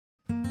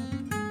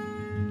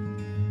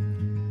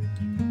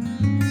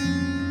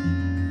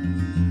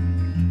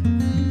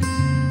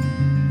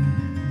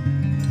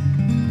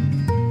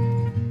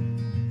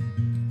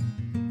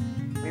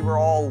We were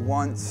all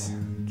once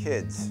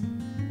kids.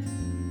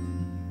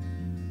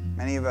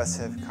 Many of us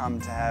have come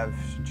to have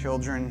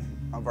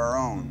children of our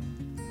own.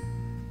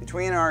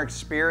 Between our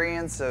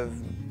experience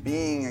of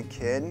being a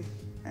kid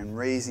and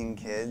raising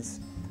kids,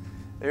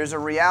 there's a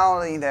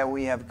reality that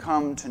we have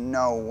come to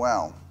know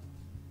well.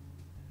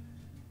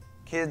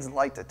 Kids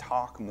like to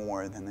talk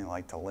more than they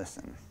like to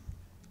listen.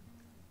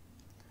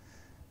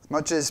 As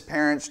much as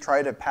parents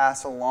try to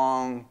pass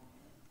along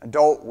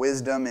adult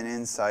wisdom and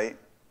insight,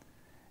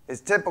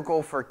 it's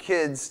typical for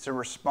kids to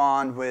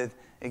respond with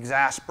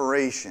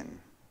exasperation.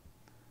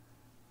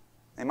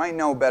 They might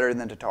know better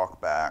than to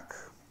talk back,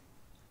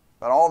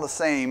 but all the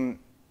same,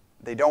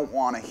 they don't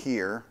want to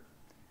hear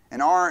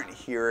and aren't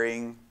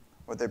hearing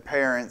what their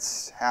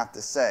parents have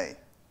to say.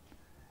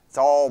 It's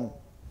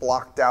all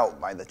blocked out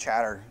by the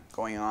chatter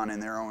going on in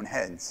their own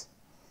heads.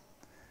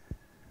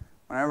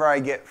 Whenever I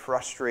get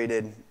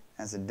frustrated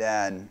as a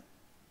dad,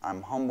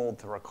 I'm humbled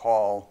to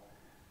recall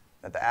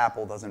that the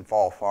apple doesn't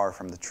fall far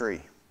from the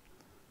tree.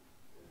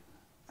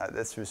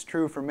 This was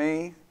true for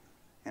me,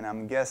 and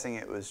I'm guessing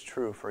it was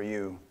true for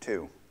you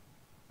too.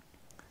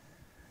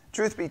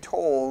 Truth be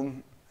told,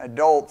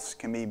 adults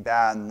can be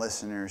bad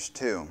listeners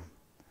too.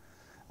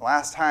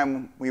 Last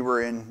time we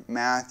were in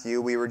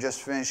Matthew, we were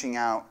just finishing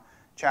out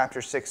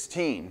chapter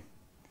 16.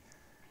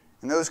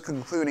 In those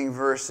concluding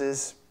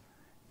verses,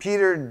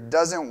 Peter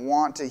doesn't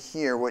want to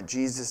hear what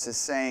Jesus is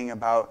saying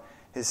about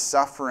his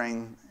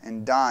suffering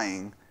and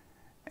dying,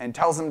 and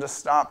tells him to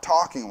stop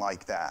talking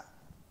like that.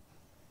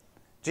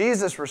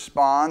 Jesus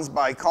responds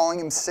by calling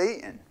him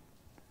Satan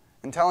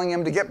and telling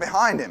him to get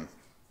behind him.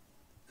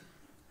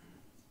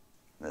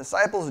 The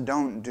disciples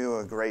don't do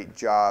a great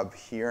job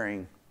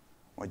hearing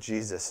what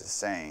Jesus is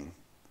saying.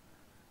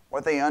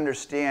 What they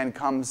understand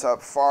comes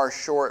up far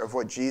short of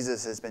what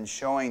Jesus has been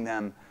showing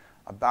them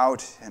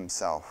about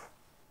himself.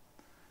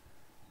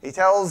 He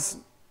tells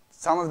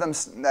them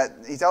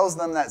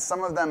that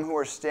some of them who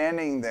are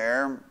standing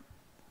there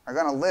are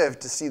going to live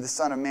to see the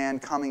Son of Man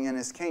coming in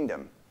his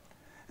kingdom.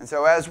 And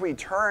so as we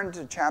turn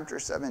to chapter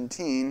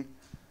 17,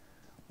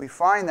 we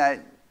find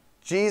that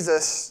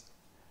Jesus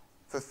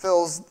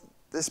fulfills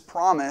this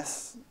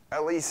promise,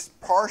 at least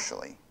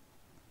partially,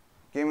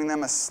 giving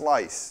them a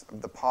slice of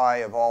the pie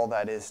of all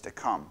that is to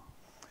come.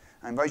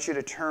 I invite you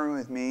to turn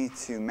with me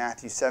to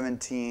Matthew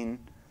 17,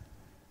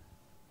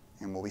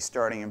 and we'll be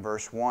starting in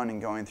verse 1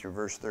 and going through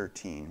verse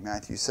 13.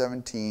 Matthew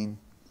 17,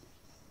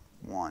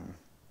 1.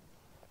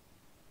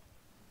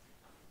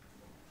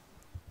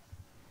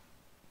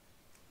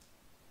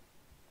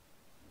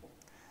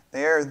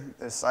 There,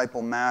 the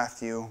disciple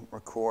Matthew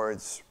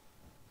records,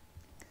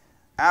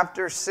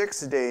 "After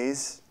 6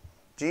 days,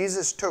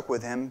 Jesus took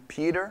with him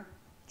Peter,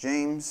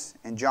 James,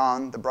 and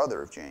John, the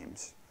brother of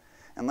James,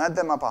 and led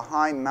them up a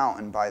high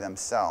mountain by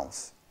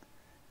themselves.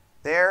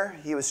 There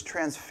he was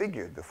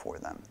transfigured before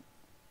them.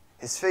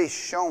 His face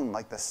shone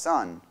like the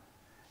sun,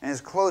 and his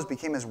clothes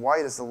became as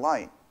white as the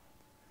light.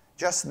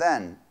 Just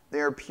then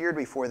there appeared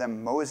before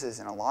them Moses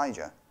and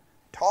Elijah,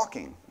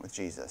 talking with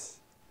Jesus.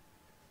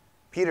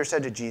 Peter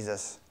said to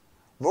Jesus,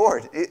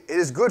 'Lord, it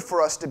is good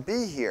for us to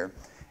be here.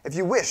 If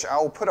you wish, I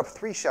will put up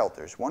 3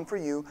 shelters, one for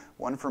you,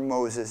 one for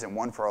Moses, and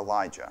one for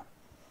Elijah.'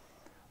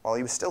 While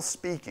he was still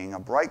speaking, a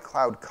bright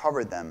cloud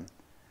covered them,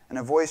 and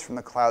a voice from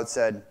the cloud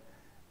said,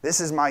 'This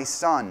is my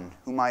Son,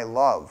 whom I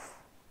love.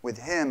 With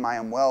him I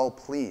am well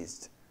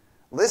pleased.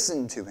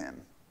 Listen to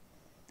him.'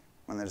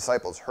 When the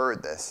disciples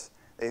heard this,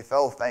 they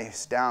fell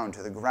face down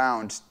to the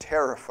ground,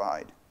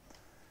 terrified.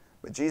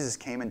 But Jesus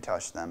came and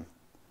touched them.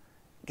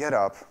 'Get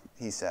up,'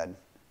 he said.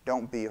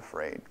 'Don't be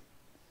afraid.'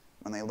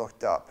 When they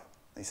looked up,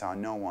 they saw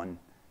no one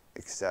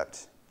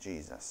except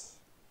Jesus."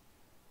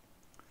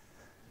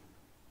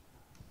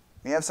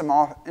 We have some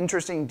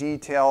interesting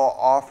detail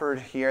offered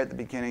here at the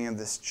beginning of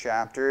this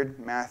chapter.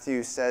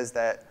 Matthew says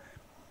that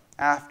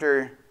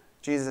after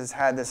Jesus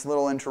had this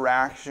little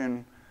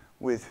interaction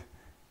with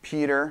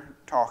Peter,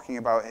 talking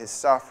about his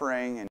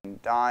suffering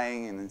and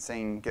dying, and then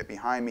saying, "Get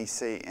behind me,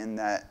 Satan,"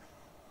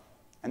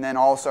 and then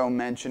also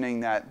mentioning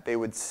that they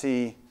would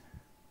see,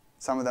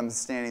 some of them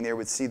standing there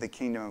would see the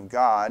kingdom of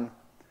God.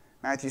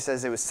 Matthew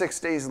says it was 6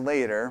 days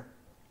later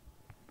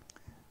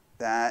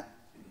that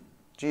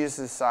Jesus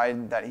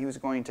decided that he was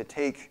going to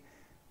take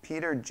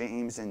Peter,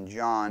 James, and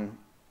John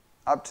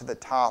up to the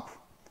top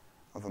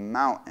of a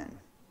mountain.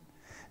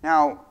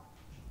 Now,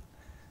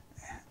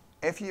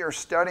 if you're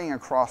studying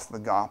across the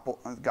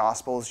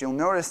Gospels, you'll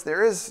notice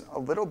there is a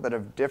little bit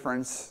of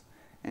difference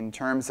in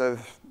terms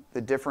of the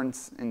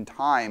difference in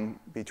time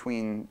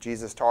between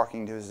Jesus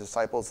talking to his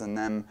disciples and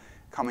them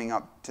coming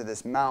up to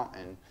this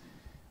mountain.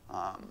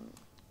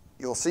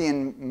 You'll see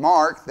in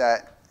Mark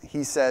that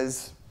he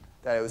says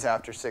that it was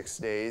after 6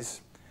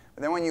 days.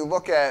 But then when you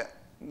look at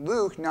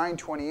Luke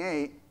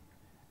 9:28,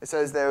 it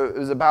says that it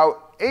was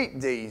about 8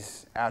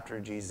 days after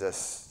Jesus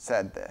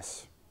said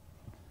this.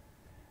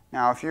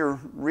 Now, if you're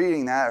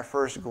reading that at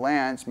first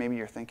glance, maybe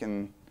you're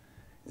thinking,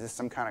 Is this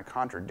some kind of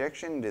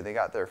contradiction? Do they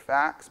got their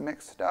facts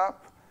mixed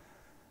up?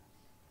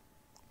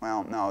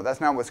 Well, no,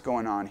 that's not what's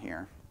going on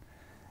here.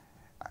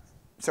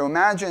 So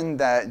imagine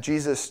that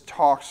Jesus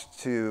talks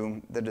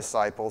to the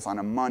disciples on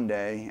a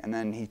Monday, and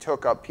then he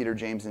took up Peter,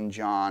 James, and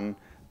John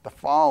the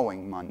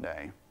following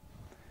Monday.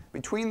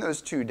 Between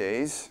those 2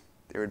 days,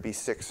 there would be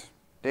 6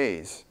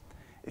 days.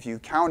 If you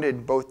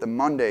counted both the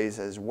Mondays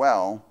as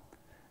well,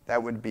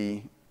 that would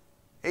be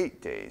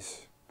 8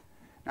 days.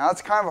 Now,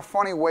 that's kind of a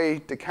funny way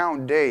to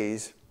count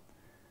days,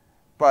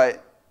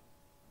 but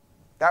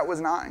that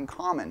was not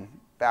uncommon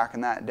back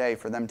in that day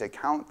for them to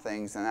count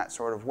things in that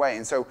sort of way.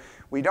 And so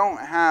we don't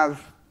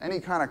have any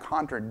kind of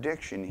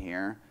contradiction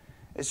here.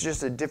 It's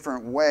just a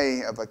different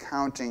way of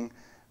accounting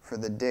for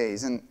the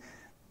days. And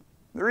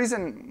the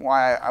reason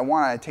why I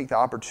want to take the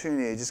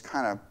opportunity to just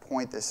kind of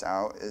point this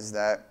out is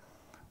that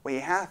we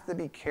have to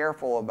be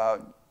careful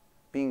about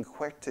being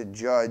quick to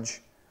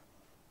judge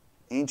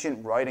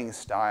ancient writing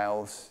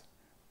styles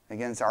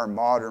against our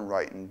modern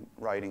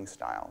writing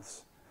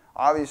styles.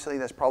 Obviously,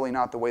 that's probably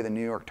not the way the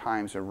New York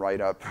Times would write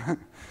up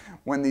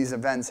when these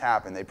events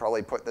happen. They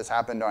probably put this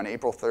happened on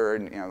April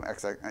 3rd,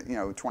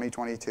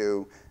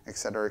 2022, et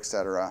cetera, et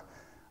cetera.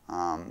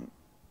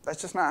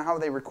 That's just not how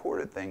they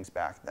recorded things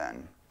back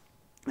then.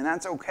 And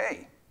that's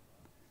okay.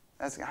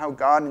 That's how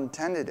God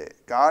intended it.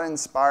 God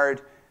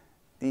inspired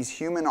these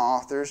human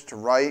authors to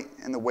write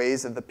in the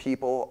ways of the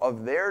people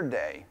of their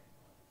day,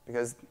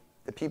 because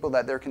the people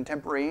that they're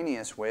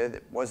contemporaneous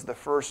with was the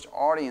first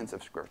audience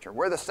of Scripture.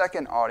 We're the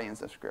second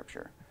audience of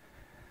Scripture.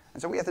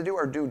 And so we have to do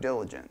our due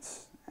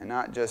diligence and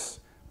not just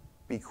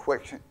be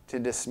quick to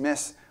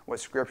dismiss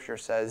what Scripture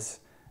says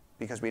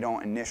because we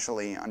don't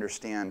initially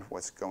understand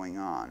what's going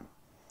on.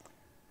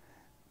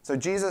 So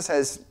Jesus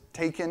has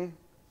taken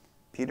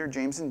Peter,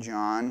 James, and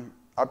John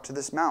up to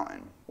this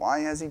mountain. Why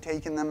has he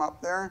taken them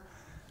up there?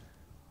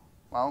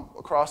 Well,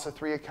 across the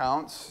 3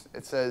 accounts,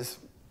 it says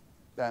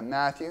that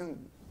Matthew,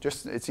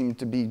 it seemed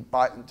to be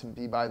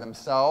by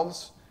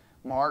themselves.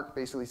 Mark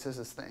basically says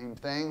the same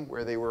thing,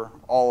 where they were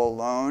all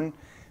alone.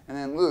 And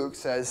then Luke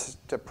says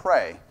to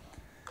pray.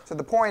 So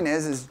the point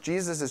is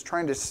Jesus is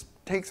trying to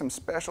take some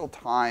special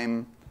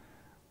time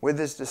with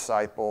his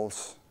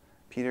disciples,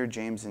 Peter,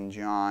 James, and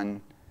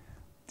John,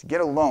 to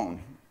get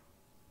alone,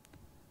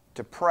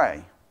 to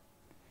pray.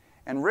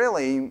 And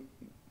really,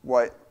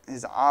 what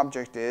his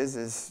object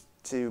is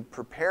to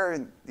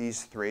prepare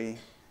these 3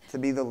 to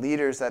be the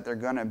leaders that they're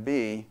going to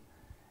be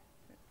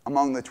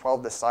among the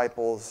 12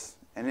 disciples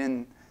and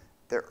in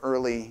the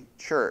early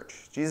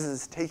church. Jesus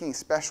is taking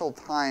special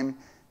time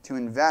to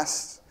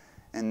invest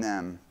in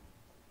them.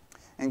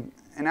 And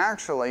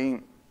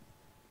actually,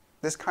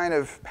 this kind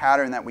of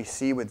pattern that we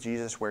see with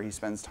Jesus, where he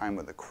spends time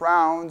with the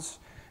crowds,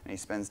 and he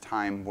spends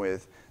time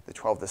with the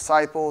 12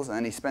 disciples, and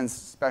then he spends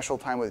special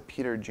time with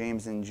Peter,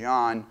 James, and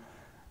John,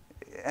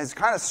 has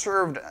kind of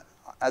served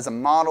as a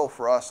model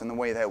for us in the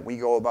way that we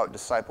go about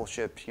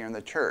discipleship here in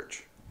the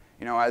church.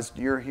 As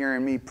you're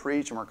hearing me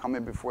preach and we're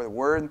coming before the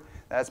Word,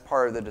 that's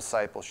part of the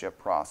discipleship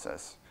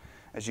process.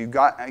 As you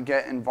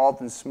get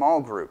involved in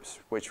small groups,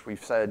 which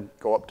we've said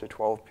go up to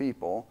 12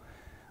 people,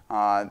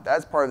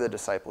 that's part of the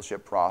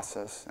discipleship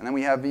process. And then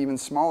we have even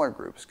smaller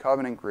groups,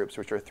 covenant groups,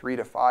 which are 3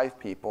 to 5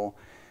 people,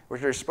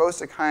 which are supposed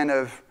to kind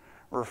of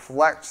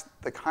reflect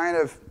the kind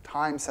of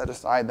time set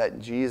aside that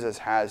Jesus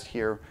has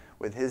here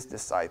with his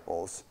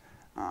disciples,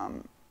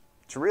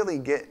 to really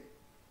get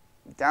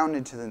down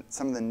into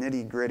some of the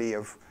nitty-gritty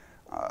of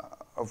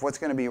what's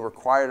going to be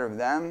required of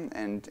them,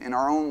 and in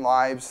our own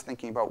lives,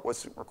 thinking about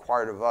what's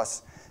required of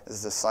us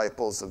as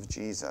disciples of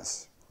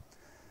Jesus.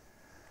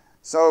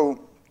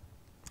 So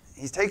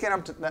he's taken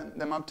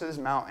them up to this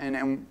mountain,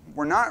 and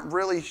we're not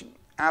really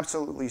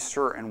absolutely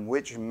certain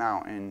which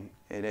mountain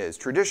it is.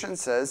 Tradition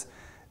says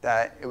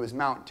that it was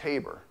Mount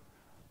Tabor,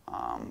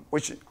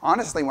 which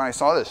honestly, when I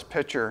saw this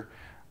picture,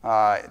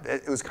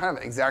 it was kind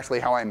of exactly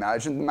how I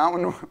imagined the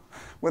mountain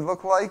would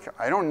look like.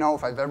 I don't know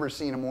if I've ever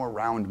seen a more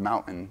round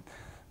mountain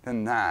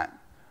than that.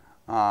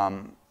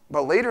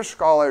 But later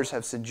scholars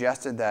have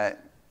suggested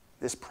that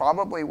this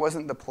probably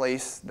wasn't the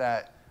place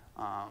that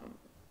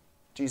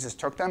Jesus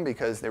took them,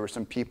 because there were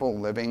some people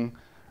living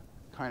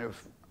kind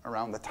of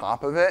around the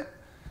top of it.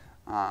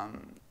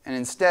 And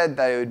instead,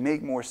 that it would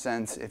make more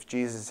sense if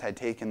Jesus had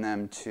taken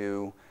them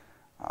to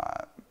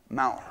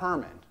Mount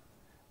Hermon.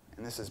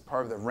 And this is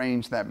part of the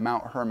range that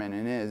Mount Hermon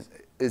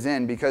is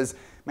in, because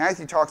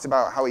Matthew talks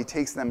about how he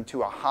takes them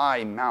to a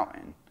high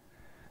mountain.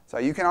 So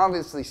you can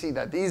obviously see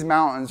that these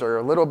mountains are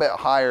a little bit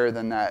higher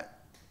than that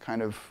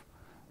kind of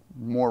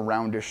more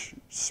roundish,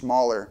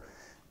 smaller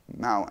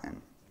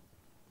mountain.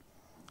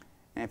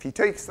 And if he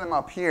takes them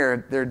up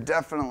here, they're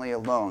definitely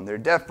alone. They're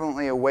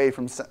definitely away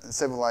from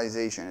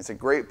civilization. It's a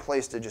great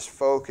place to just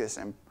focus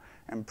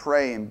and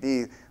pray and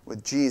be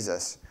with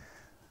Jesus.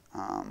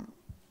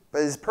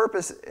 But his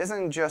purpose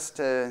isn't just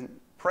to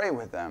pray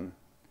with them.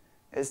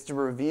 It's to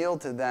reveal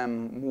to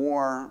them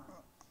more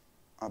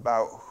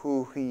about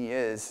who he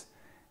is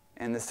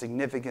and the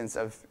significance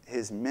of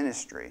his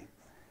ministry.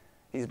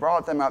 He's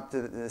brought them up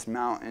to this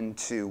mountain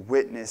to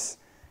witness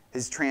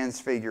his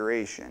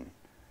transfiguration.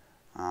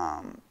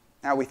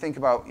 Now we think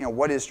about,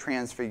 what is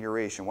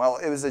transfiguration? Well,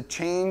 it was a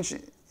change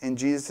in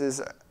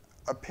Jesus'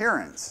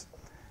 appearance.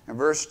 In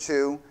verse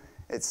 2,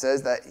 it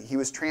says that he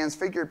was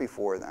transfigured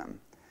before them.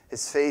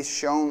 His face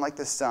shone like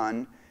the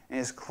sun, and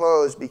his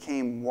clothes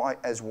became white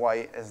as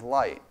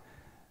light.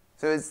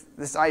 So it's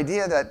this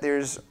idea that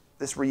there's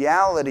this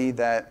reality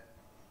that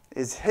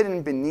is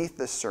hidden beneath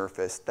the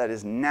surface that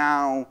is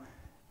now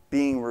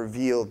being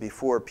revealed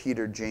before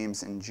Peter,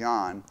 James, and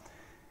John.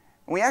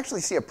 And we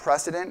actually see a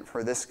precedent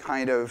for this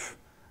kind of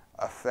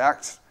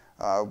effect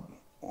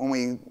when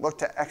we look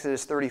to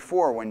Exodus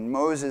 34, when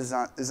Moses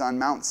is on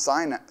Mount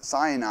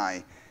Sinai.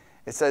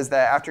 It says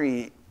that after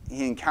he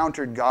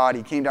encountered God,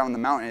 he came down the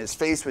mountain and his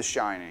face was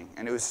shining,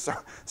 and it was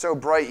so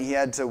bright he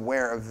had to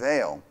wear a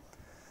veil.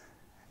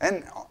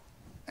 And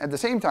at the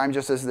same time,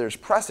 just as there's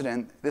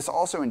precedent, this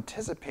also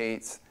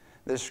anticipates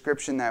the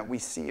description that we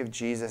see of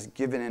Jesus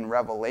given in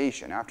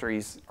Revelation after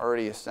he's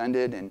already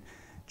ascended and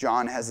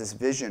John has this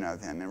vision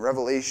of him. In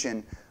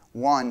Revelation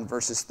 1,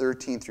 verses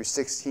 13 through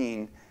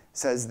 16,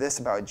 says this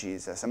about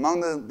Jesus.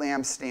 Among the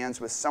lampstands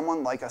was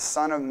someone like a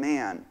son of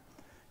man,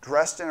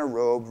 dressed in a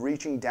robe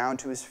reaching down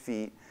to his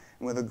feet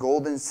and with a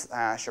golden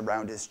sash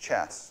around his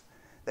chest.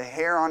 The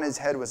hair on his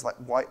head was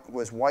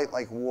white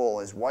like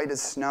wool, as white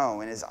as snow,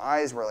 and his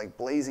eyes were like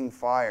blazing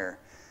fire.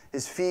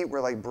 His feet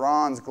were like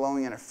bronze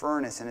glowing in a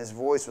furnace, and his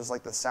voice was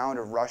like the sound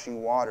of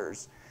rushing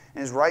waters.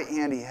 In his right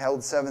hand he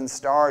held 7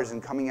 stars,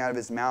 and coming out of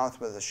his mouth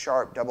was a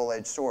sharp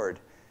double-edged sword.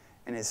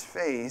 And his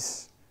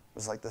face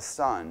was like the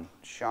sun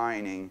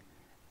shining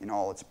in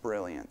all its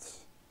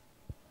brilliance.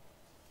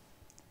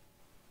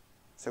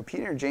 So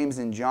Peter, James,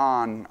 and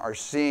John are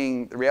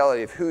seeing the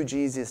reality of who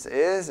Jesus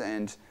is,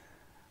 and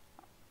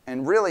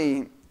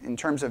really, in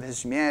terms of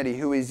his humanity,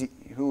 who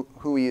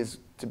he is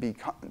to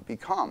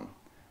become,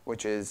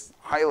 which is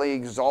highly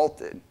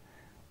exalted,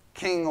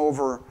 king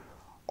over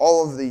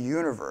all of the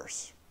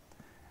universe.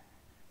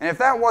 And if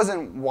that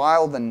wasn't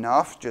wild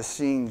enough, just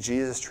seeing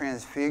Jesus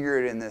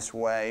transfigured in this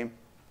way,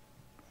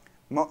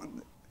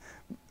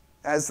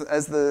 as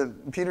the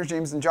Peter,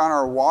 James, and John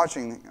are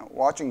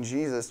watching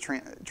Jesus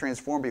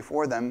transform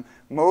before them,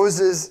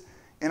 Moses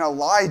and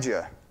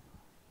Elijah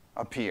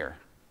appear.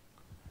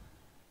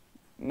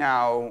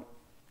 Now,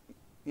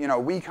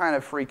 we kind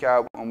of freak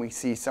out when we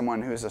see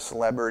someone who's a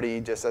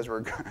celebrity just as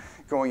we're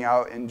going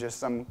out in just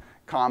some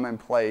common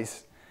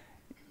place.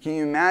 Can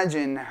you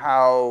imagine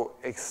how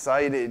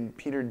excited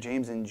Peter,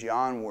 James, and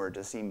John were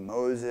to see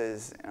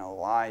Moses and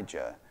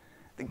Elijah?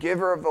 The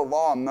giver of the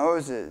law,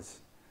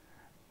 Moses.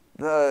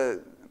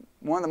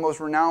 One of the most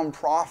renowned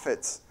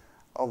prophets,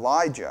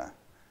 Elijah.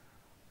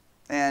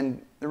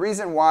 And the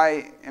reason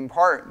why, in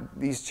part,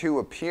 these two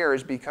appear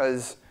is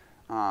because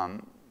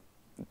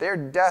their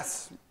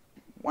deaths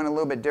went a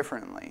little bit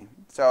differently.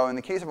 So in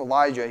the case of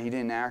Elijah, he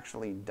didn't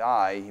actually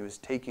die. He was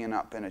taken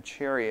up in a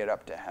chariot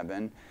up to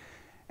heaven.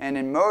 And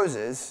in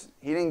Moses,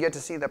 he didn't get to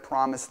see the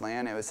promised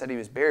land. It was said he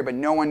was buried, but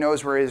no one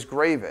knows where his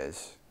grave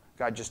is.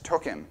 God just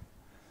took him.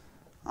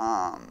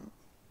 And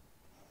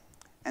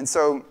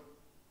so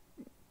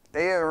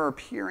they are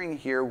appearing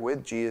here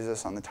with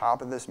Jesus on the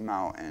top of this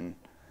mountain.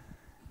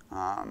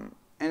 And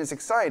it's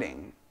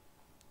exciting.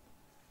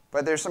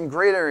 But there's some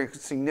greater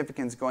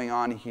significance going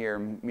on here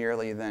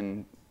merely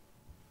than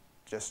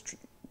just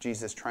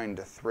Jesus trying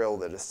to thrill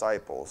the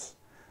disciples.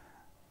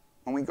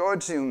 When we go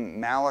to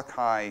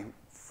Malachi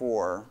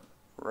 4,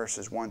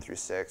 verses 1 through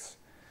 6,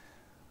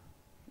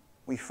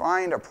 we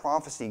find a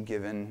prophecy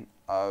given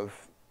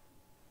of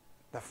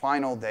the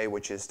final day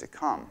which is to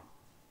come.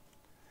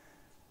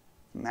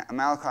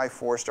 Malachi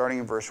 4, starting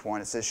in verse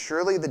 1, it says,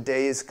 "Surely the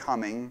day is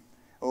coming,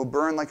 it will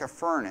burn like a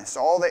furnace.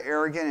 All the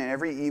arrogant and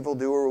every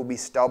evildoer will be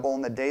stubble,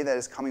 and the day that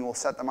is coming will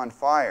set them on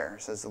fire,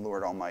 says the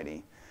Lord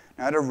Almighty.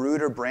 Not a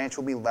root or branch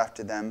will be left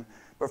to them.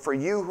 But for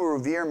you who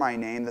revere my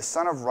name, the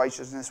Son of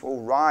Righteousness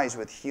will rise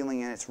with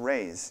healing in its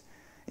rays.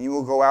 And you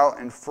will go out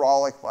and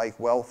frolic like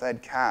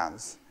well-fed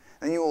calves.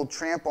 Then you will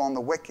trample on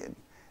the wicked.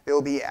 There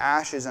will be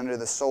ashes under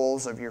the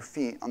soles of your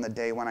feet on the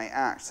day when I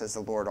act, says the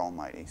Lord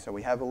Almighty." So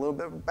we have a little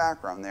bit of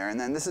background there. And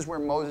then this is where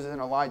Moses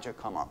and Elijah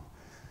come up.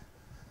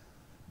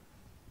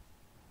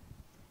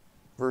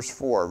 Verse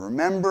 4,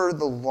 "Remember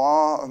the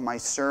law of my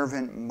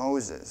servant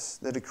Moses,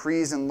 the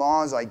decrees and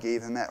laws I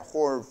gave him at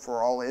Horeb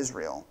for all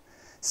Israel.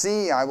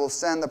 See, I will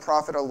send the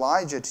prophet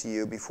Elijah to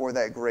you before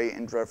that great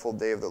and dreadful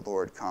day of the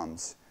Lord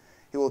comes.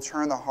 He will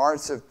turn the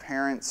hearts of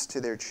parents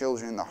to their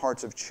children, the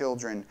hearts of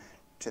children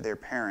to their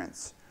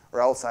parents,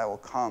 or else I will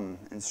come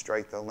and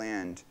strike the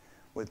land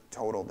with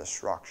total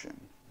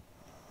destruction."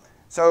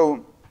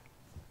 So,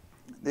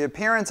 the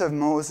appearance of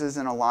Moses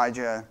and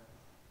Elijah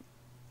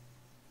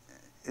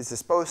is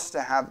supposed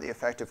to have the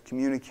effect of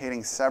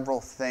communicating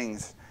several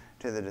things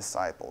to the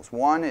disciples.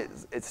 One,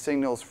 it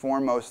signals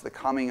foremost the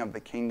coming of the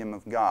kingdom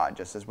of God,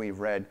 just as we've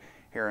read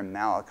here in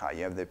Malachi.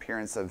 You have the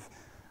appearance of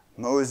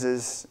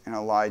Moses and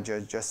Elijah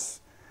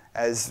just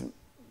as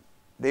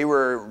they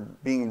were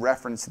being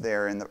referenced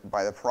there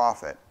by the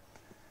prophet.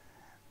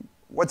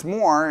 what's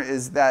more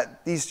is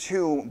that these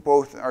two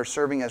both are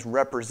serving as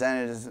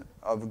representatives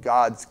of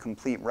God's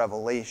complete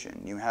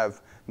revelation. You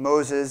have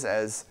Moses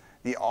as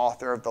the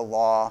author of the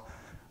law,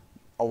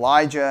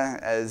 Elijah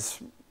as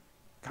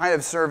kind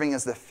of serving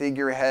as the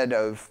figurehead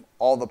of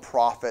all the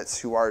prophets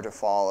who are to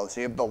follow.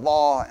 So you have the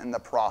law and the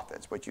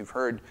prophets, which you've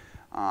heard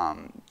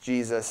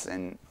Jesus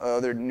and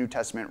other New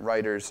Testament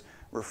writers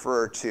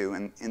refer to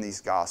in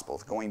these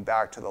Gospels, going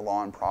back to the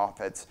law and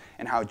prophets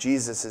and how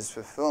Jesus is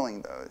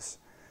fulfilling those.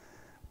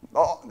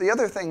 Well, the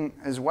other thing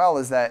as well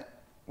is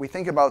that we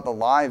think about the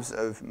lives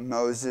of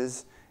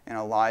Moses and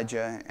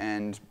Elijah,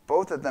 and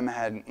both of them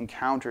had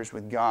encounters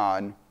with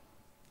God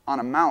on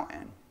a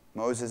mountain.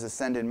 Moses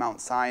ascended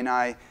Mount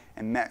Sinai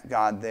and met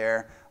God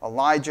there.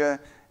 Elijah,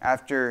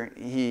 after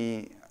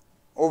he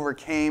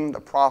overcame the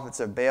prophets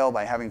of Baal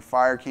by having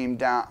fire coming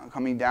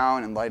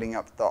down and lighting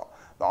up the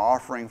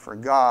offering for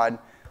God,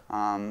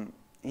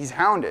 he's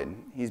hounded.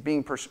 He's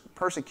being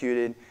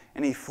persecuted,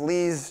 and he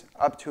flees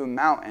up to a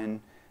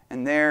mountain,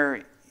 and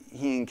there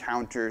he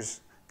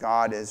encounters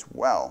God as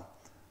well.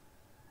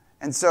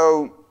 And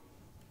so,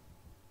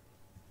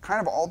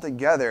 kind of all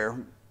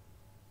together,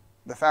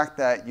 the fact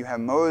that you have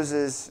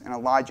Moses and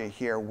Elijah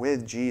here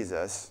with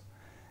Jesus,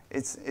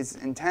 it's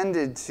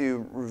intended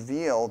to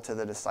reveal to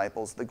the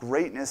disciples the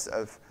greatness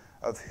of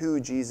who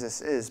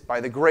Jesus is by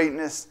the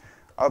greatness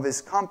of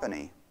his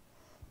company.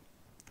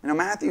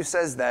 Matthew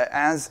says that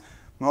as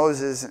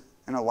Moses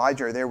and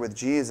Elijah are there with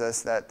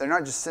Jesus, that they're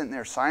not just sitting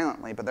there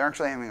silently, but they're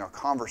actually having a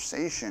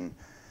conversation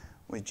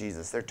with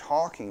Jesus. They're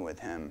talking with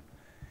him.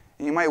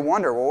 And you might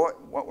wonder, well,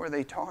 what were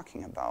they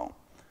talking about?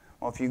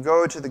 Well, if you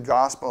go to the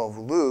Gospel of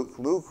Luke,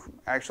 Luke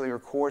actually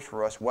records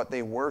for us what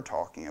they were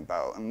talking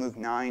about. In Luke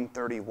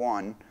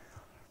 9:31,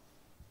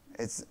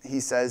 he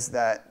says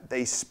that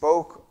they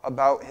spoke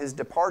about his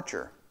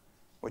departure,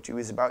 which he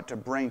was about to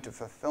bring to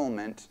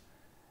fulfillment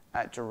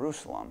at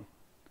Jerusalem.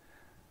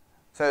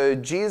 So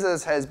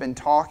Jesus has been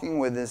talking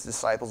with his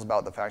disciples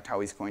about the fact how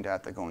he's going to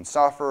have to go and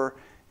suffer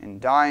and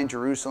die in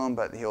Jerusalem,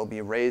 but he'll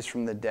be raised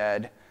from the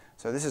dead.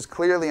 So this is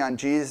clearly on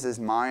Jesus'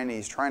 mind.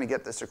 He's trying to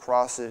get this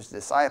across to his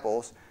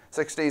disciples.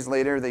 6 days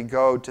later, they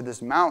go to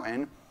this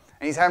mountain, and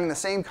he's having the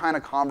same kind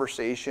of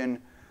conversation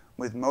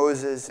with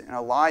Moses and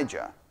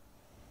Elijah.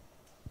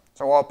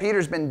 So while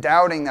Peter's been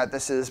doubting that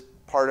this is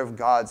part of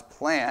God's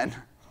plan,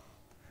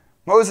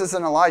 Moses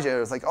and Elijah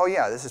was like, oh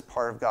yeah, this is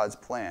part of God's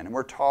plan. And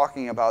we're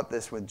talking about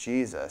this with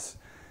Jesus.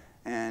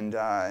 And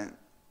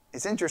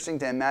it's interesting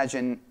to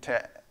imagine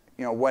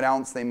what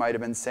else they might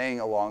have been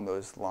saying along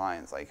those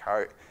lines. Like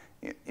how,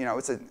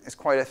 it's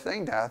quite a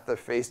thing to have to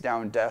face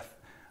down death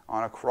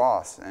on a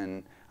cross.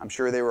 And I'm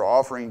sure they were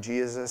offering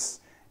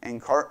Jesus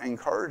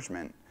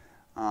encouragement.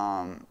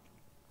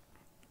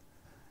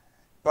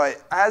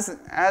 But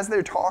as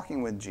they're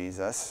talking with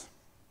Jesus,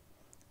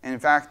 and in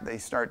fact they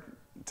start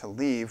to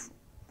leave,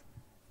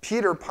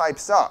 Peter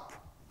pipes up.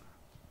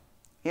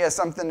 He has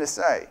something to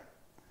say.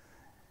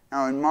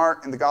 Now in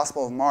the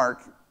Gospel of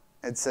Mark,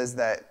 it says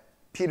that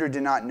Peter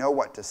did not know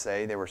what to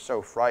say. They were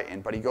so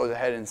frightened, but he goes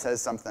ahead and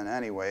says something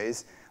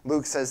anyways.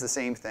 Luke says the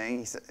same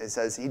thing. It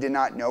says he did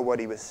not know what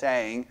he was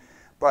saying,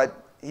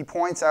 but he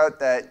points out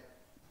that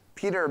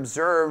Peter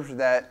observed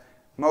that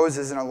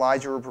Moses and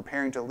Elijah were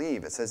preparing to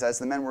leave. It says, as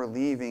the men were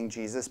leaving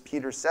Jesus,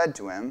 Peter said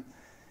to him,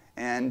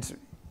 and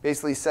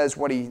basically says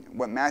what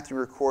Matthew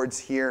records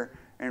here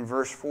in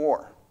verse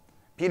 4.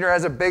 Peter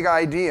has a big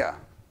idea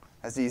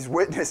as he's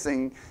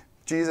witnessing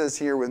Jesus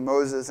here with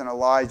Moses and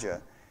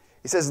Elijah.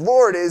 He says,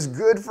 Lord, it is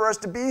good for us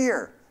to be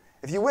here.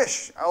 If you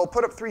wish, I will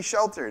put up 3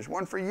 shelters,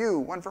 one for you,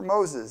 one for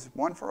Moses,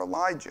 one for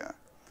Elijah.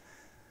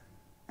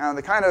 Now,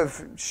 the kind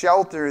of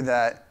shelter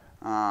that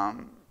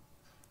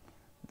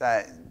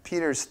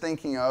Peter's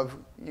thinking of,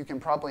 you can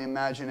probably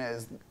imagine it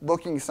as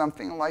looking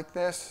something like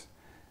this.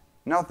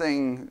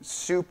 Nothing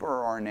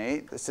super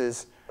ornate. This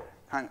is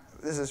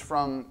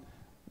from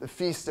the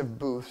Feast of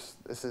Booths.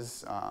 This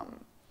is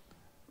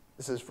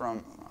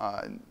from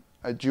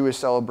a Jewish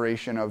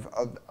celebration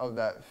of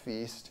that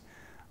feast.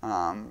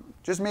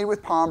 Just made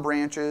with palm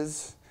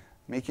branches,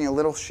 making a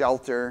little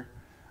shelter,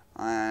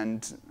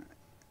 and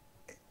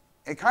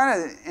it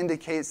kind of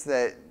indicates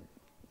that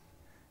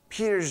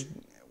Peter's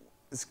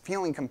is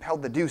feeling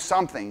compelled to do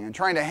something and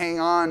trying to hang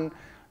on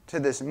to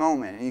this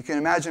moment. And you can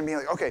imagine being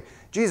like, okay,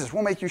 Jesus,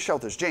 we'll make you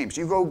shelters. James,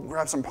 you go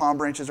grab some palm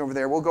branches over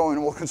there. We'll go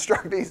and we'll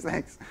construct these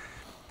things.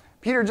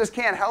 Peter just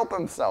can't help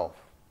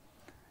himself.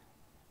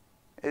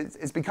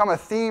 It's become a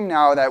theme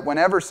now that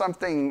whenever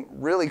something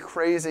really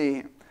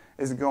crazy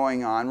is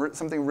going on,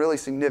 something really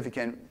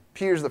significant,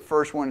 Peter's the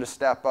first one to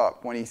step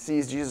up. When he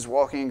sees Jesus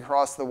walking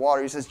across the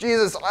water, he says,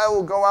 Jesus, I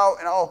will go out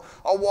and I'll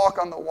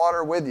walk on the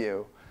water with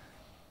you.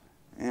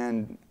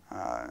 And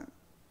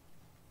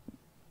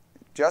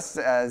just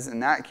as in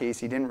that case,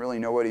 he didn't really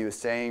know what he was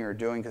saying or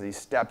doing because he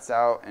steps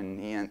out and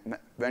he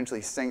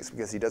eventually sinks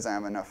because he doesn't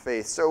have enough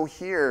faith. So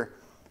here,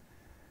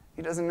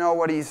 he doesn't know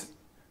what he's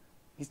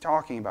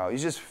talking about.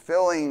 He's just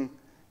filling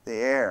the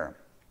air.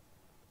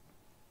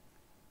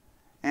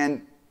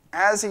 And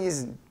as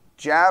he's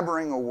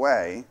jabbering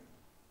away,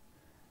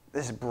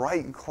 this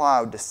bright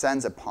cloud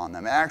descends upon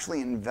them. It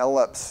actually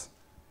envelops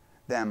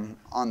them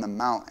on the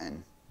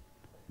mountain.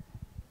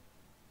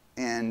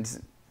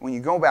 And when you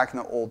go back in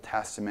the Old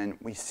Testament,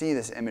 we see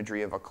this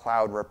imagery of a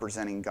cloud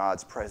representing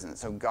God's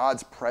presence. So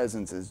God's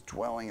presence is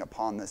dwelling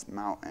upon this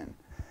mountain.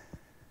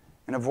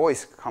 And a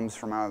voice comes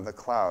from out of the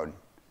cloud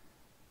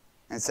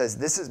and says,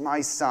 "This is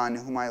my son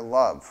whom I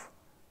love.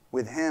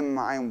 With him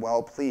I am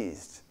well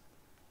pleased.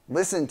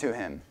 Listen to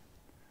him."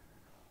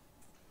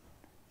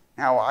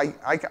 Now,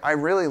 I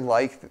really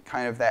like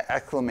kind of that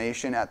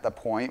exclamation at the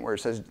point where it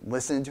says,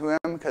 "Listen to him,"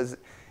 because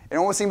it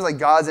almost seems like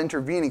God's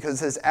intervening, because it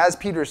says, as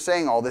Peter's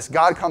saying all this,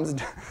 God comes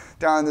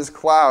down in this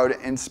cloud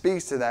and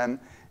speaks to them.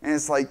 And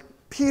it's like,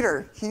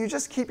 "Peter, can you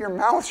just keep your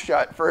mouth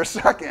shut for a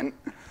second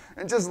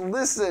and just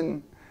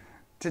listen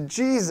to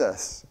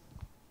Jesus?"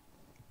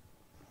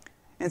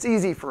 And it's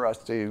easy for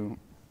us to,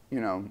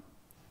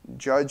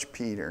 judge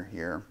Peter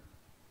here.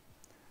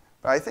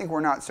 But I think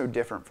we're not so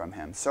different from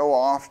him. So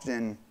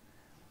often,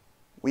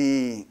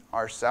 we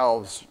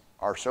ourselves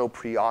are so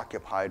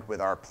preoccupied with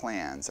our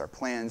plans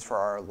for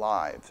our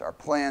lives, our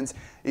plans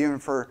even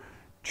for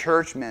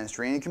church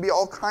ministry. And it can be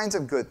all kinds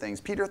of good things.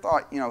 Peter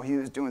thought, he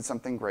was doing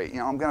something great.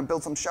 I'm going to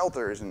build some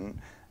shelters,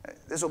 and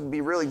this will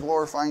be really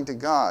glorifying to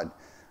God.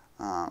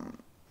 But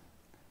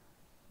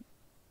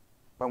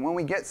when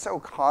we get so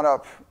caught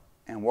up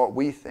in what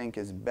we think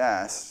is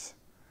best,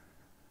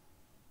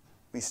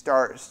 we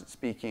start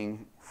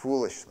speaking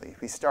foolishly.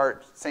 We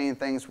start saying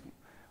things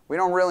we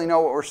don't really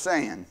know what we're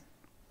saying.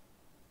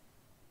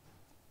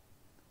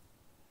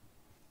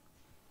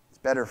 It's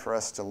better for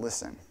us to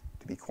listen,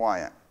 to be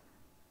quiet.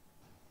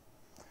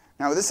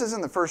 Now, this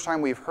isn't the first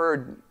time we've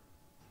heard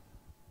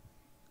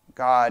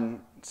God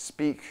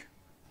speak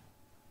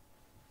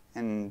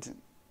and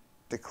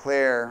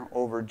declare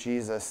over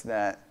Jesus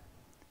that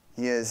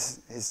he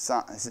is his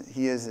son,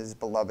 he is his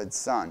beloved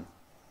son.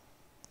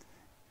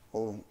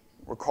 We'll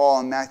recall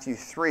in Matthew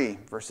 3,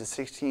 verses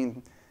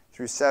 16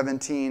 through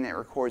 17, it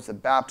records the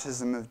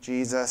baptism of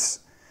Jesus.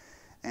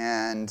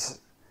 And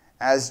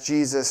as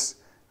Jesus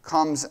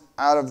comes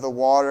out of the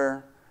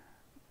water,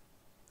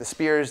 the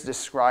Spirit is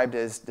described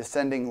as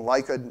descending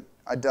like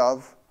a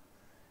dove.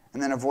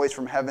 And then a voice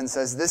from heaven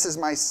says, "This is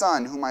my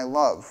Son whom I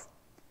love.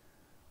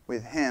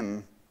 With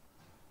him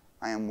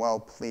I am well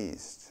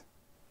pleased."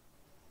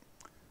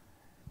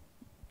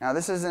 Now,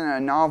 this isn't a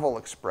novel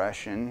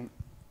expression.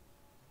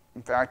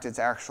 In fact, it's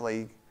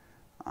actually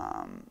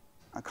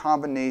a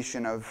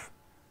combination of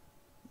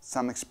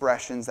some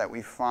expressions that we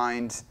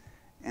find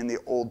in the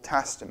Old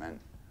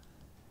Testament.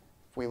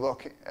 If we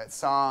look at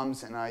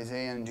Psalms and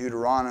Isaiah and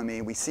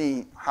Deuteronomy, we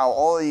see how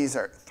all of these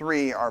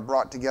three are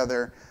brought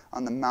together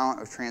on the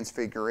Mount of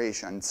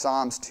Transfiguration.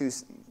 Psalms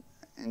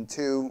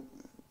 2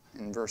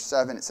 in verse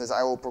 7, it says,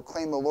 "I will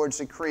proclaim the Lord's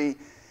decree.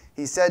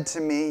 He said to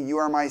me, 'You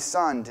are my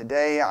son.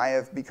 Today I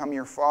have become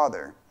your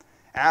father.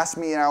 Ask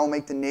me, and I will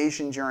make the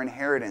nations your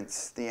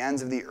inheritance, the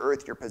ends of the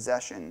earth your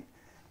possession.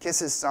 Kiss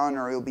his son,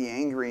 or he'll be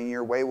angry, and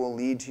your way will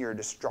lead to your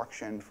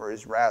destruction, for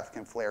his wrath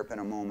can flare up in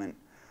a moment.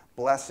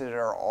 Blessed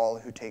are all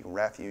who take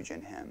refuge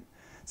in him.'"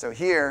 So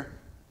here,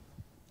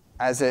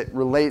 as it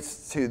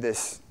relates to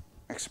this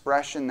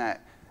expression,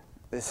 that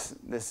this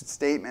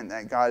statement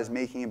that God is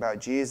making about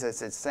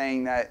Jesus, it's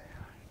saying that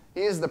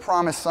he is the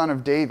promised son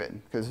of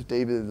David, because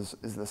David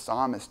is the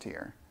psalmist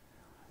here.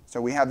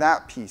 So we have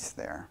that piece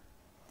there.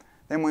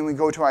 Then when we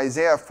go to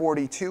Isaiah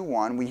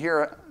 42:1, we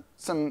hear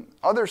some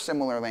other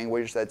similar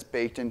language that's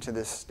baked into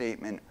this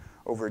statement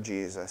over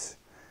Jesus.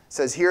 It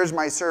says, "Here's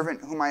my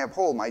servant whom I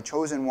uphold, my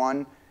chosen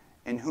one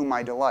in whom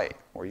I delight."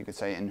 Or you could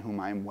say, "in whom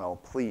I am well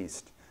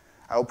pleased.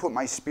 I will put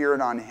my spirit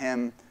on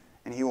him,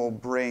 and he will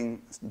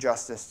bring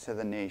justice to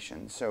the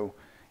nations." So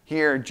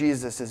here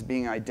Jesus is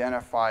being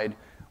identified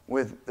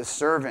with the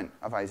servant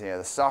of Isaiah,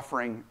 the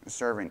suffering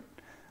servant,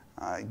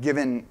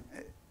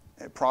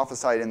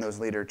 prophesied in those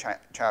later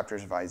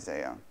chapters of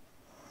Isaiah.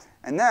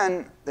 And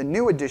then the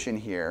new addition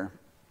here,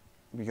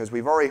 because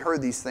we've already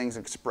heard these things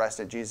expressed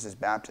at Jesus'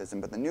 baptism,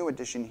 but the new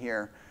addition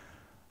here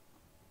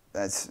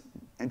that's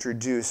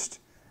introduced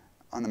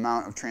on the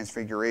Mount of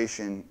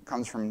Transfiguration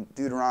comes from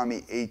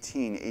Deuteronomy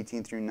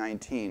 18 through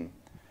 19.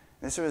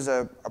 This was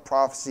a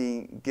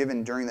prophecy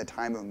given during the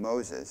time of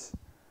Moses.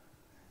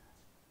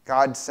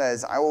 God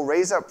says, "I will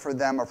raise up for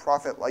them a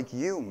prophet like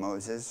you,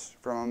 Moses,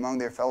 from among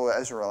their fellow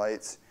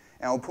Israelites,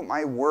 and I will put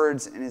my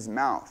words in his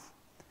mouth.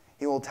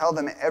 He will tell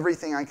them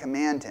everything I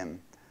command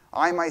him.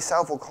 I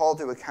myself will call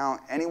to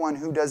account anyone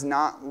who does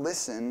not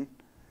listen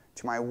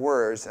to my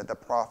words that the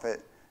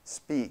prophet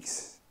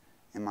speaks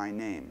in my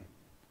name."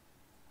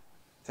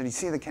 So do you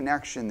see the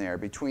connection there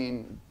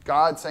between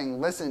God saying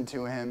listen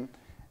to him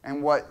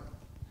and what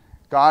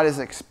God is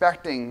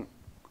expecting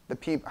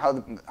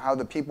how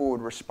the people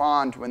would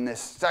respond when this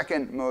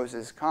second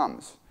Moses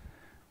comes?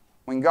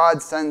 When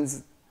God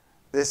sends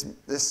this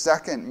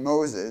second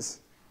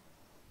Moses,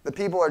 the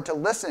people are to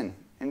listen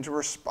and to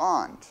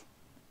respond.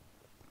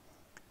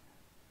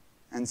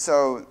 And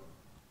so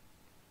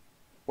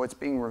what's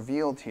being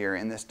revealed here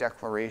in this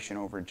declaration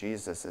over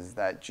Jesus is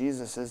that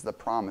Jesus is the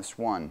promised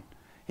one.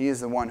 He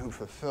is the one who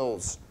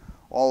fulfills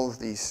all of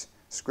these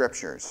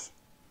scriptures.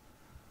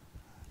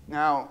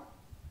 Now,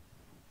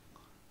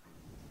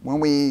 when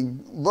we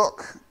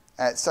look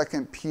at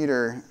 2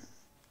 Peter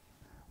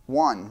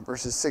 1,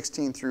 verses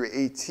 16 through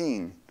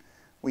 18,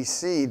 we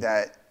see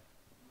that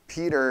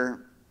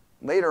Peter,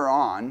 later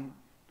on,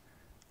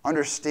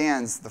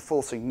 understands the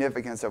full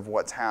significance of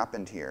what's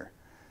happened here.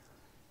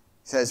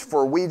 He says,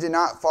 "For we did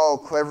not follow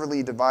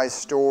cleverly devised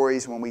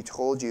stories when we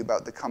told you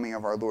about the coming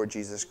of our Lord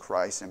Jesus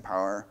Christ in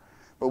power,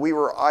 but we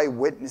were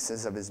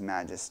eyewitnesses of his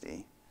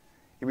majesty.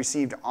 He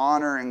received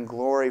honor and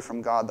glory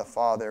from God the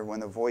Father when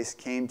the voice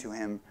came to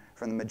him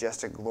from the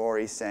majestic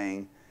glory,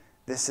 saying,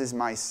 'This is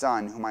my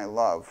Son, whom I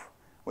love.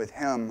 With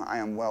him I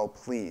am well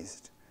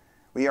pleased.'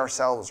 We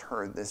ourselves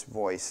heard this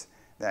voice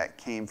that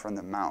came from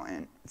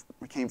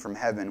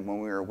heaven when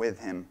we were with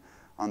him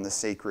on the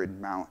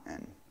sacred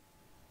mountain."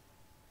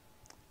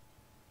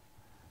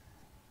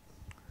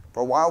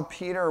 But while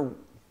Peter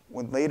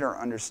would later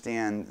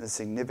understand the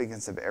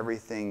significance of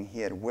everything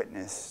he had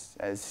witnessed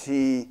as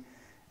he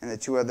and the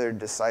two other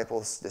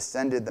disciples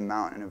descended the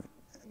mountain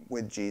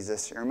with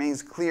Jesus, it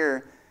remains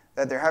clear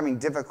that they're having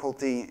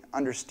difficulty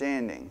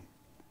understanding,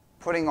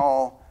 putting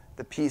all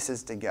the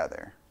pieces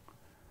together.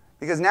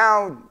 Because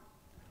now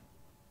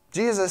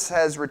Jesus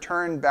has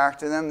returned back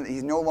to them.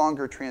 He's no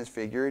longer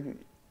transfigured.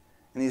 In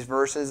these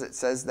verses, it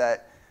says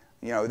that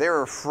they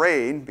were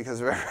afraid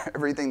because of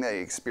everything they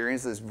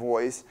experienced, this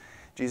voice.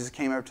 Jesus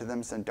came up to them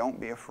and said, "Don't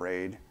be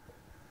afraid.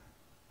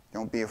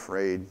 Don't be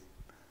afraid.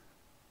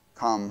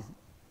 Come,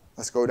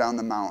 let's go down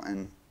the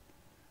mountain."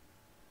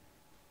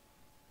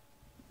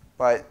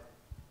 But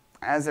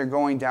as they're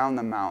going down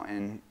the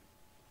mountain,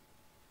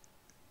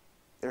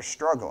 they're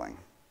struggling.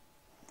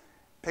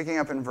 Picking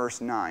up in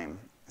verse 9,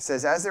 it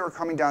says, "As they were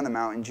coming down the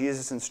mountain,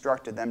 Jesus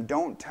instructed them,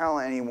 'Don't tell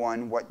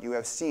anyone what you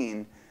have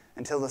seen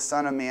until the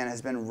Son of Man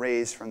has been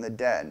raised from the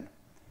dead.'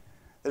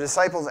 The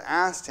disciples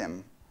asked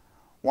him,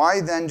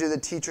 'Why then do the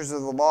teachers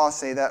of the law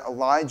say that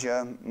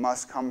Elijah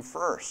must come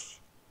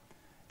first?'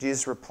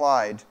 Jesus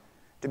replied,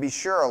 'To be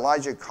sure,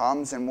 Elijah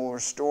comes and will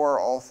restore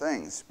all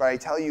things. But I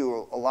tell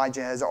you,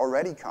 Elijah has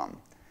already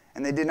come,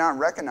 and they did not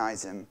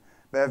recognize him,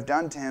 but have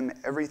done to him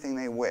everything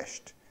they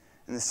wished.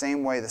 In the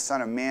same way, the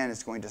Son of Man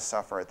is going to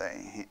suffer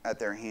at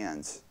their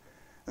hands.'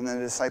 And the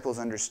disciples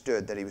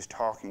understood that he was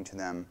talking to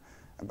them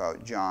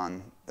about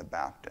John the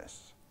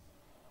Baptist."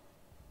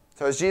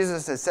 So as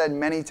Jesus has said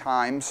many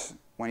times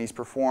when he's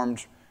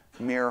performed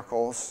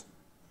miracles,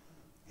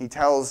 he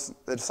tells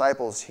the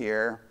disciples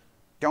here,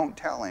 don't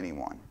tell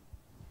anyone.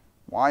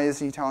 Why is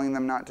he telling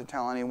them not to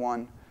tell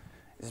anyone?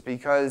 It's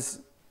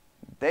because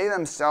they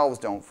themselves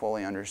don't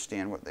fully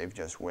understand what they've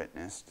just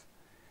witnessed.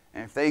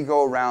 And if they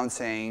go around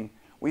saying,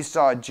 "We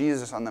saw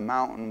Jesus on the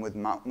mountain with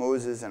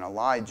Moses and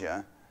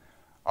Elijah,"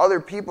 other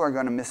people are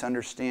going to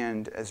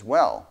misunderstand as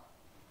well.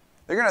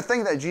 They're going to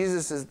think that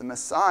Jesus is the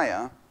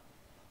Messiah,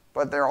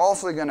 but they're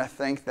also going to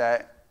think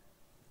that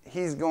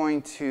he's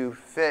going to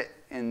fit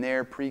in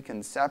their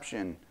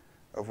preconception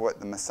of what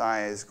the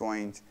Messiah is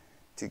going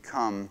to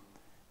come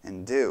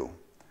and do.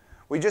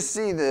 We just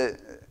see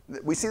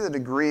the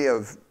degree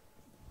of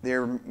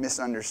their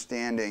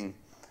misunderstanding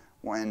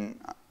when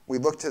we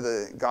look to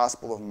the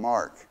Gospel of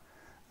Mark.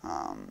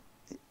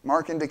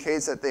 Mark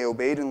indicates that they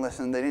obeyed and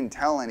listened. They didn't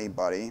tell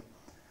anybody,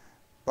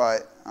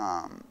 but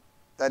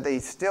that they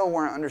still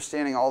weren't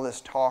understanding all this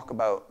talk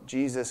about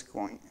Jesus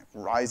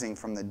rising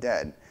from the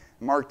dead.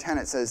 In Mark 10,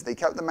 it says, "They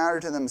kept the matter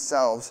to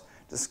themselves,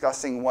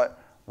 discussing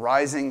what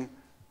rising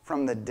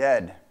from the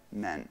dead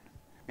meant."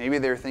 Maybe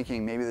they're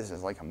thinking, maybe this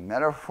is like a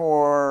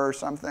metaphor or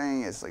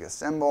something. It's like a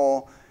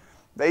symbol.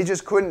 They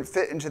just couldn't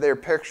fit into their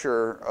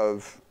picture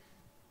of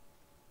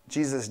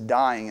Jesus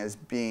dying as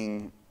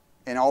being,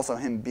 and also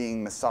him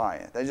being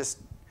Messiah. They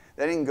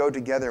didn't go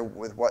together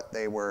with what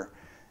they were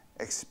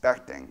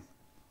expecting.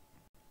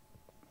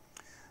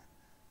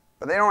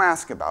 But they don't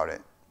ask about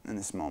it in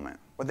this moment.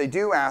 What they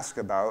do ask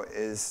about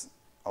is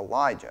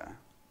Elijah.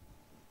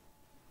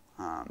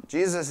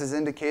 Jesus has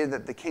indicated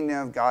that the kingdom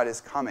of God is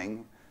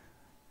coming,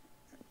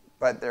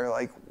 but they're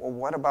like, well,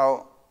 what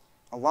about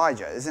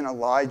Elijah? Isn't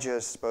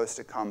Elijah supposed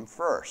to come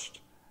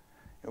first?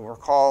 You'll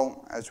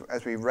recall,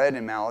 as we read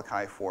in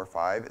Malachi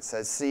 4:5, it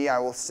says, "See, I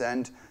will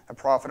send a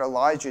prophet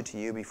Elijah to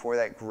you before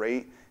that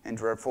great and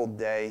dreadful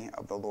day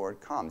of the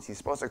Lord comes." He's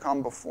supposed to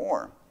come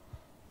before.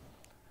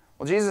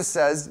 Well, Jesus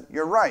says,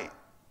 you're right.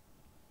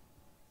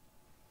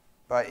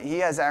 But he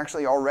has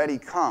actually already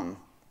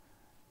come.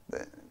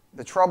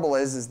 The trouble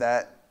is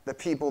that the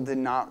people did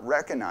not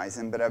recognize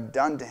him, but have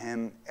done to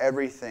him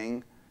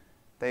everything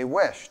they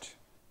wished.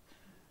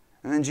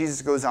 And then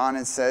Jesus goes on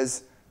and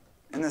says,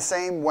 in the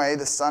same way,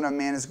 the Son of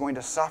Man is going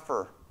to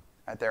suffer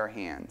at their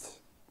hands.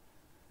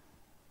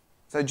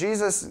 So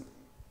Jesus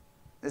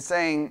is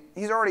saying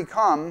he's already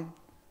come,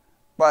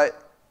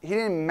 but he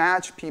didn't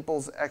match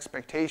people's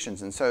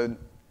expectations, and so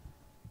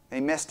they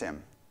missed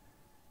him.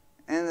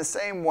 And in the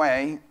same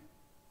way,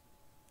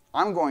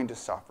 I'm going to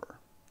suffer.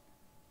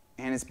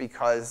 And it's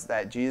because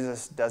that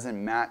Jesus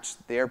doesn't match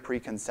their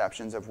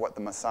preconceptions of what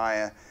the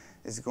Messiah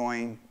is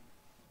going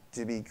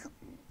to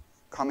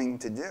coming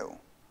to do.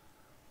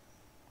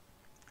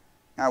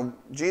 Now,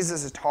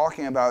 Jesus is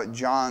talking about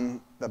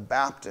John the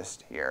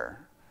Baptist here.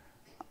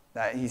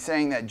 That he's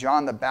saying that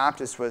John the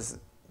Baptist was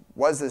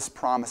this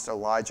promised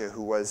Elijah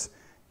who was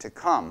to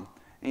come.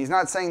 And he's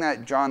not saying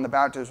that John the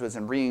Baptist was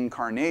a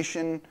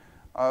reincarnation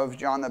of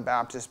John the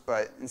Baptist,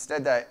 but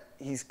instead that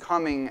he's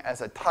coming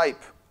as a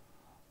type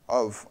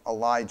of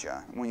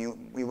Elijah.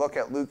 When we look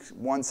at Luke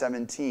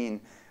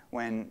 1:17,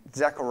 when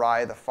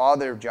Zechariah, the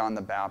father of John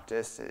the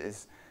Baptist,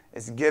 is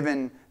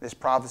given this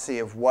prophecy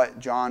of what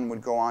John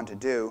would go on to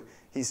do,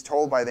 he's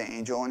told by the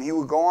angel, and he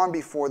would go on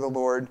before the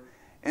Lord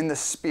in the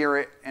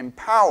spirit and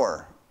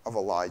power of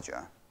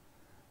Elijah.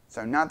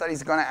 So not that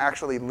he's going to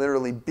actually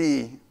literally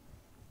be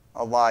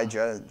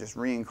Elijah, just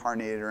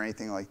reincarnated or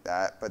anything like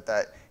that, but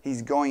that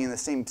he's going in the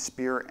same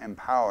spirit and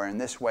power. In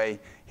this way,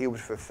 he would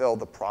fulfill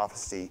the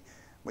prophecy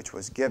which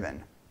was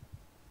given.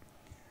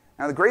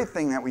 Now, the great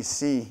thing that we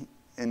see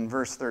in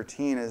verse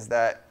 13 is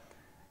that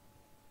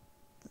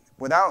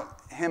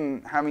without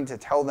him having to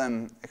tell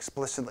them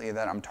explicitly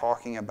that I'm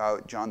talking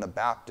about John the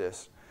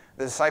Baptist,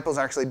 the disciples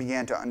actually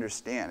began to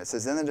understand. It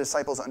says, then the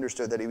disciples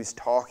understood that he was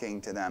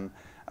talking to them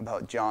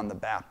about John the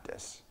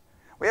Baptist.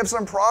 We have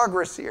some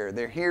progress here.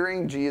 They're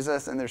hearing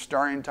Jesus and they're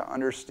starting to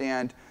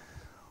understand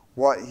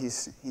what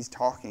he's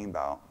talking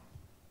about.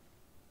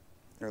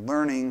 They're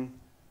learning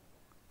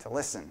to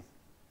listen.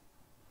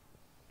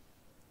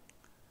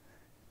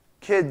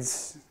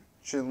 Kids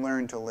should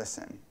learn to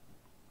listen.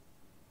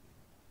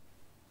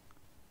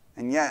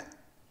 And yet,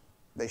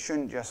 they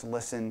shouldn't just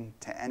listen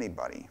to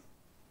anybody.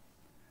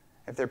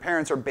 If their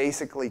parents are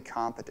basically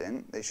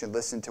competent, they should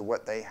listen to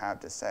what they have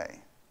to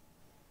say.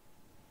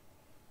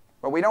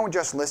 But we don't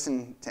just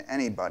listen to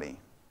anybody,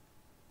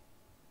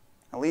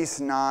 at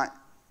least not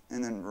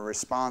in the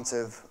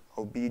responsive,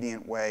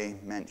 obedient way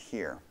meant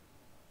here.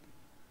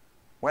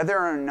 Whether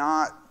or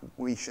not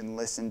we should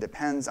listen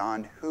depends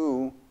on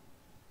who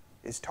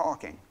is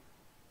talking.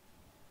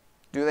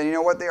 Do they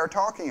know what they are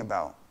talking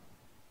about?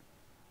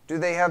 Do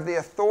they have the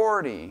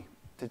authority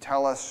to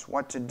tell us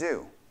what to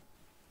do?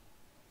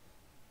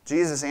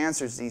 Jesus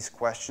answers these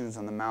questions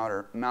on the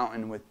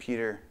mountain with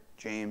Peter,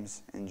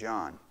 James, and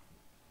John.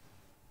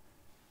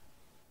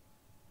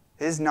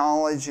 His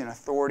knowledge and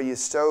authority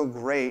is so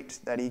great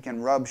that he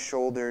can rub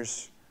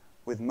shoulders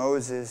with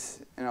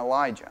Moses and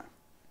Elijah.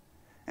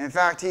 And in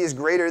fact, he is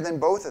greater than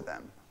both of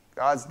them.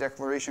 God's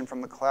declaration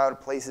from the cloud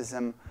places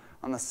him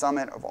on the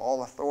summit of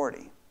all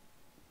authority.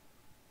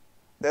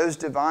 Those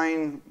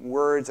divine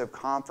words of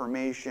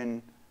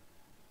confirmation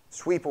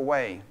sweep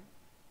away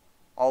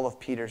all of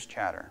Peter's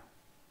chatter.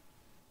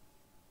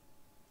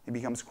 He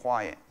becomes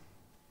quiet.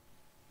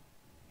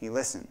 He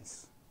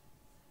listens.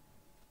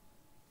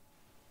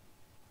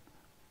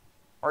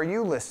 Are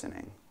you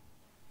listening?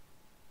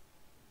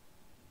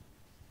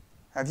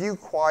 Have you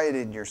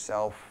quieted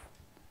yourself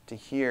to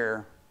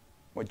hear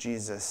what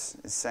Jesus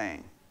is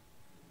saying?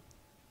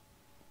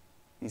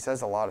 He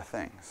says a lot of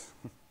things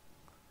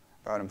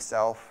about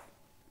himself,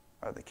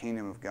 about the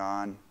kingdom of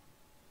God,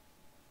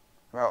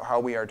 about how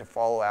we are to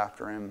follow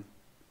after him,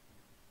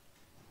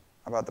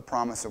 about the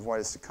promise of what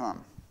is to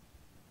come.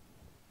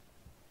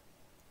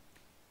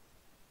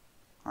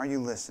 Are you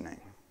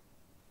listening?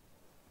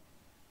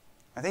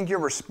 I think your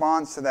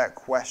response to that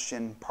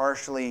question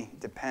partially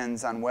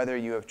depends on whether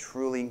you have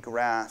truly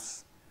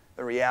grasped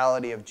the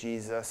reality of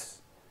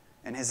Jesus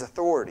and his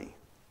authority.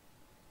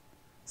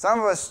 Some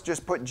of us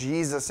just put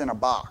Jesus in a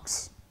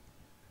box.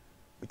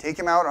 We take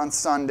him out on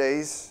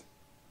Sundays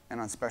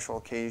and on special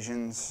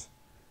occasions,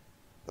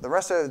 but the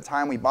rest of the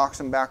time we box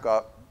him back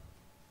up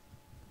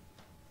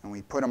and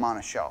we put him on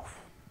a shelf.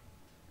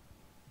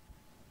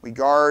 We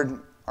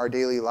guard our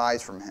daily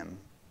lives from him.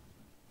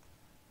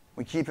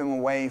 We keep him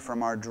away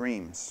from our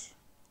dreams.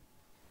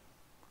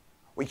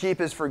 We keep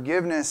his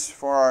forgiveness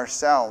for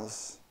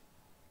ourselves,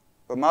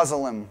 but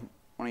muzzle him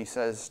when he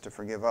says to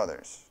forgive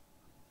others.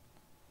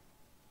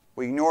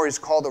 We ignore his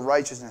call to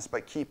righteousness,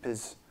 but keep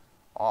his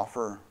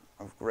offer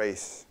of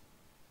grace.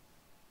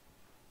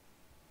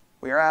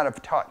 We are out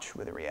of touch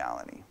with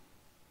reality.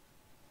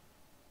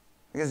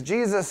 Because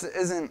Jesus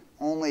isn't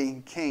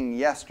only king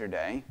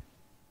yesterday.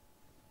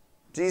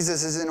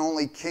 Jesus isn't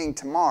only king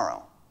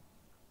tomorrow.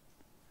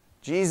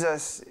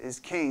 Jesus is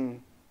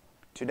king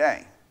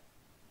today.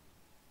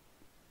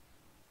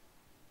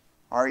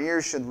 Our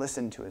ears should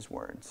listen to his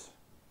words.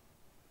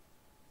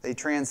 They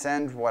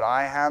transcend what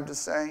I have to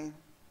say,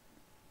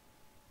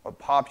 what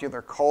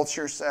popular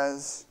culture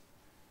says,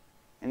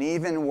 and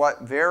even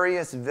what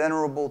various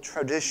venerable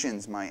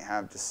traditions might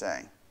have to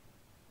say.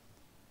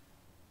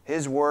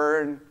 His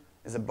word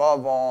is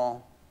above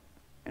all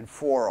and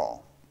for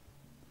all.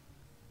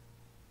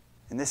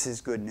 And this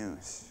is good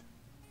news.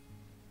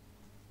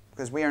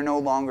 Because we are no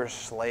longer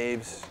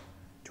slaves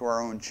to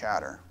our own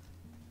chatter.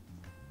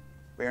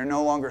 We are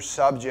no longer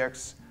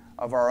subjects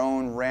of our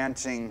own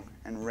ranting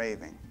and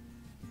raving.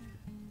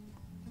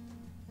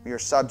 We are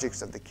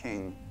subjects of the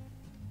King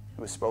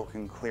who has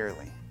spoken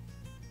clearly,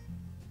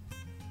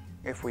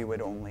 if we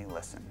would only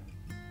listen.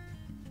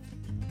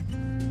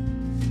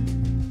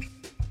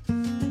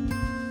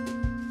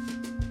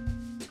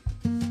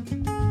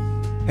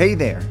 Hey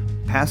there,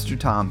 Pastor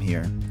Tom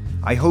here.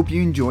 I hope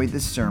you enjoyed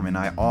this sermon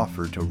I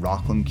offered to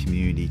Rockland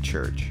Community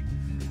Church.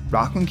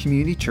 Rockland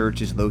Community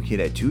Church is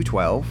located at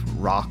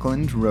 212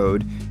 Rockland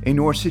Road in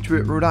North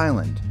Scituate, Rhode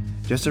Island,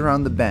 just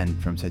around the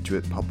bend from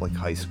Scituate Public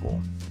High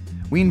School.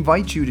 We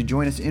invite you to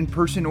join us in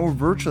person or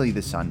virtually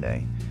this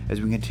Sunday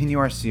as we continue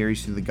our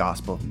series through the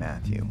Gospel of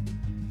Matthew.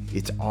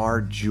 It's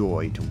our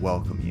joy to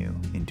welcome you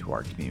into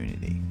our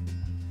community.